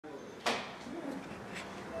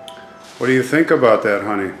What do you think about that,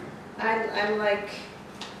 honey? I'm like,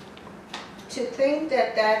 to think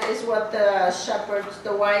that that is what the shepherds,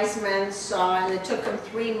 the wise men saw, and it took them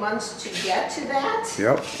 3 months to get to that.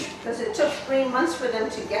 Yep. Because it took 3 months for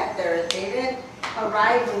them to get there. They didn't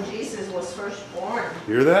arrive when Jesus was first born.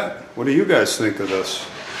 Hear that? What do you guys think of this?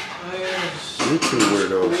 You two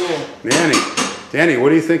weirdos. Cool. Danny, what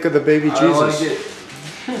do you think of the baby Jesus? I like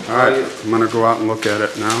it. All right, I'm gonna go out and look at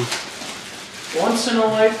it now. Once in a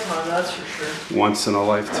lifetime, that's for sure. Once in a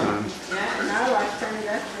lifetime. Yeah, in our lifetime,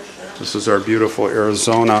 that's for sure. This is our beautiful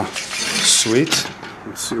Arizona suite.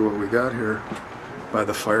 Let's see what we got here by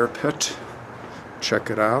the fire pit. Check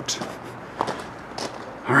it out.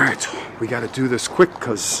 All right, we got to do this quick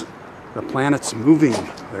because the planet's moving.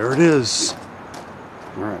 There it is.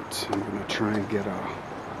 All right, I'm going to try and get a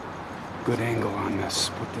good angle on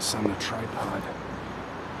this. Put this on the tripod.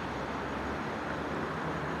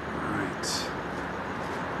 All right.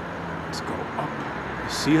 Let's go up. You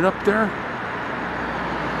see it up there?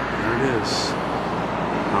 There it is.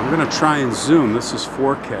 I'm going to try and zoom. This is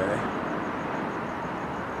 4K.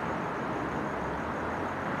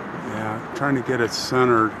 Yeah, I'm trying to get it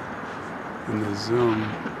centered in the zoom.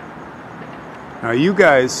 Now you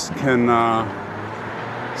guys can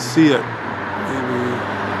see it. Maybe.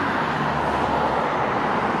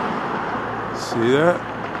 See that?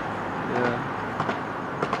 Yeah.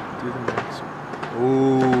 Do the max.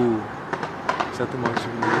 Ooh. Is that the most you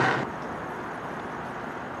can do?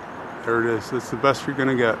 There it is. That's the best you're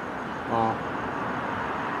gonna get. Wow.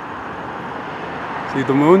 See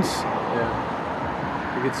the moons?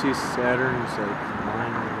 Yeah. You can see Saturn's like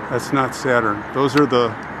line. That's not Saturn. Those are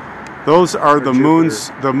the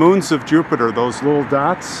moons. The moons of Jupiter. Those little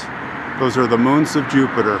dots. Those are the moons of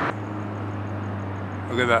Jupiter.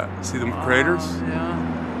 Look at that. See the craters? Yeah.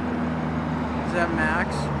 Is that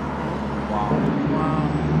max? Wow. Wow.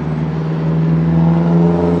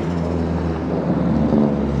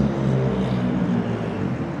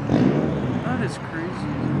 That is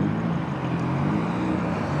crazy.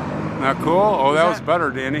 Not cool? Oh, that was better,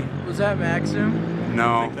 Danny. Was that maximum?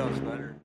 No. I think that was better.